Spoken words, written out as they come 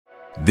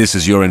This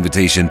is your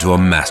invitation to a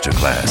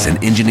masterclass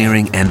in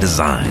engineering and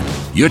design.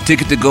 Your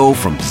ticket to go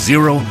from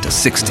 0 to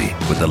 60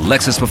 with the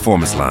Lexus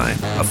Performance Line.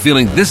 A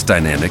feeling this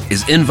dynamic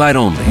is invite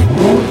only.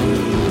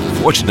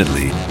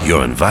 Fortunately,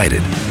 you're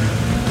invited.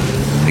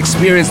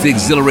 Experience the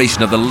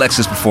exhilaration of the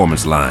Lexus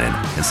Performance Line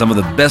and some of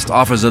the best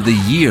offers of the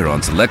year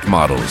on select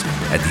models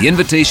at the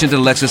Invitation to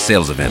Lexus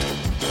sales event,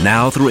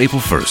 now through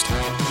April 1st.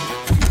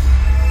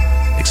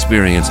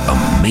 Experience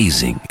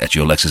amazing at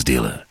your Lexus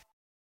dealer.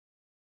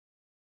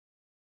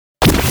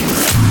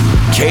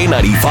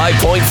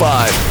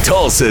 K95.5,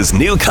 Tulsa's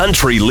new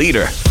country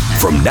leader.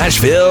 From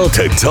Nashville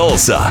to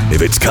Tulsa,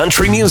 if it's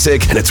country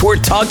music and it's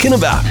worth talking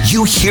about,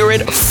 you hear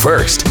it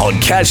first on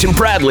Cash and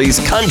Bradley's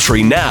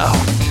Country Now.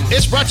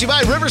 It's brought to you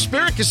by River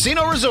Spirit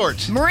Casino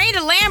Resort.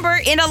 Miranda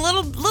Lambert in a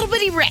little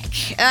bitty wreck.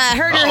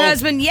 Her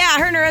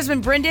and her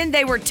husband Brendan,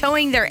 they were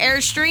towing their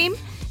Airstream,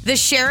 the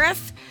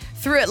Sheriff,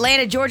 through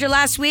Atlanta, Georgia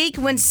last week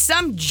when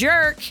some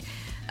jerk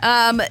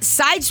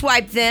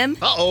sideswiped them.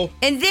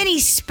 And then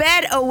he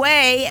sped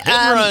away.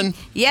 Run.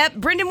 Yep,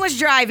 Brendan was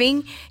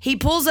driving. He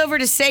pulls over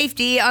to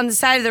safety on the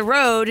side of the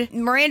road.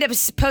 Miranda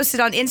posted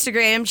on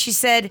Instagram. She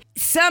said,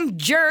 some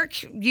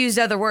jerk, used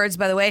other words,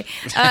 by the way,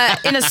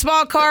 in a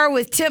small car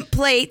with temp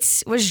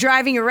plates, was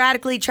driving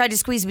erratically, tried to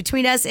squeeze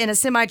between us and a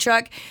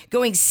semi-truck,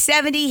 going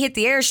 70, hit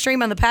the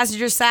Airstream on the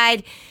passenger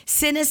side,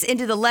 sent us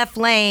into the left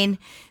lane.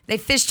 They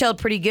fishtailed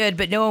pretty good,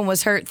 but no one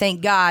was hurt,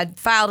 thank God.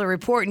 Filed a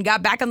report and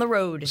got back on the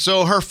road.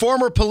 So her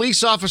former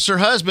police officer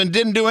husband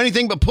didn't do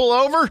anything but pull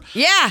over?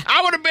 Yeah.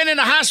 I would have been in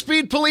a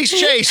high-speed police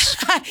chase.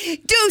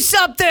 Do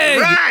something.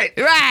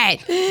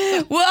 Right.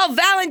 Well,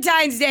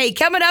 Valentine's Day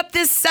coming up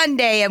this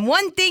Sunday. And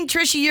one thing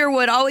Trisha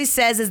Yearwood always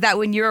says is that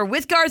when you're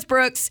with Garth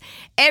Brooks,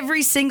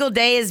 every single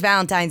day is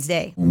Valentine's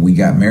Day. When we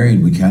got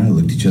married, we kind of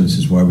looked at each other and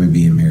said, why are we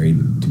being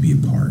married to be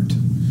apart?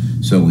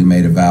 So we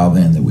made a vow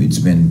then that we'd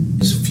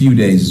spend as few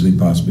days as we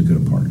possibly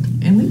could apart.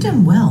 And we've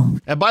done well.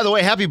 And by the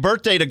way, happy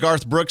birthday to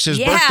Garth Brooks. His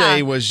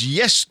birthday was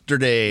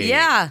yesterday.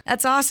 Yeah,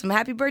 that's awesome.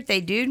 Happy birthday,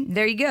 dude.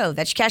 There you go.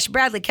 That's Cash and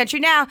Bradley Country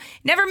Now.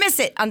 Never miss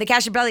it on the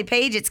Cash and Bradley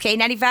page. It's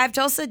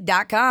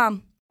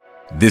K95Tulsa.com.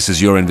 This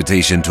is your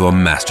invitation to a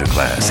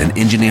masterclass in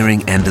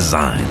engineering and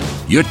design.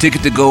 Your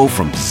ticket to go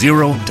from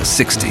 0 to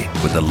 60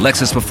 with the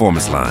Lexus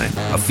Performance Line.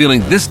 A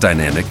feeling this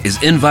dynamic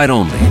is invite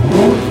only.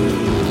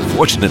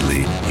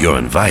 Fortunately, you're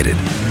invited.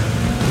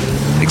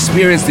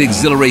 Experience the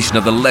exhilaration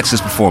of the Lexus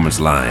Performance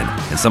Line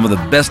and some of the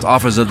best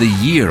offers of the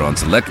year on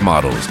select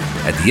models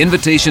at the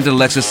Invitation to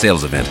Lexus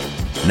sales event,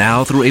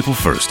 now through April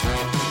 1st.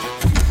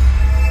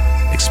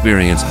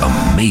 Experience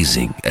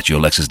amazing at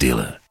your Lexus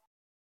dealer.